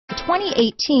The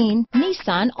 2018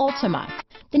 Nissan Altima.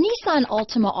 The Nissan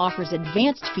Altima offers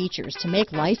advanced features to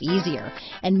make life easier,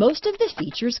 and most of the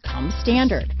features come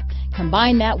standard.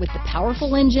 Combine that with the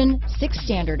powerful engine, 6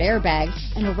 standard airbags,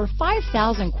 and over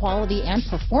 5,000 quality and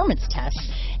performance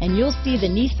tests, and you'll see the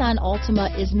Nissan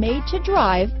Altima is made to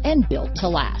drive and built to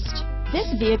last. This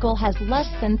vehicle has less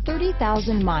than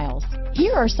 30,000 miles.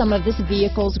 Here are some of this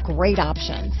vehicle's great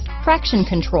options: traction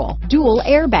control, dual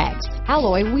airbags,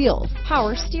 alloy wheels,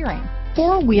 power steering,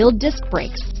 4-wheel disc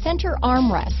brakes, center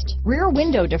armrest, rear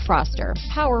window defroster,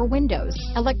 power windows,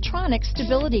 electronic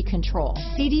stability control,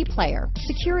 CD player,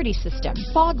 security system,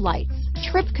 fog lights,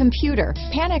 trip computer,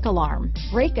 panic alarm,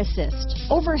 brake assist,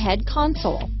 overhead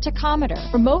console,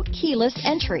 tachometer, remote keyless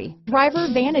entry, driver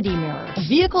vanity mirror. A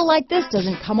vehicle like this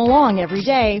doesn't come along every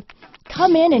day.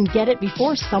 Come in and get it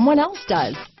before someone else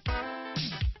does.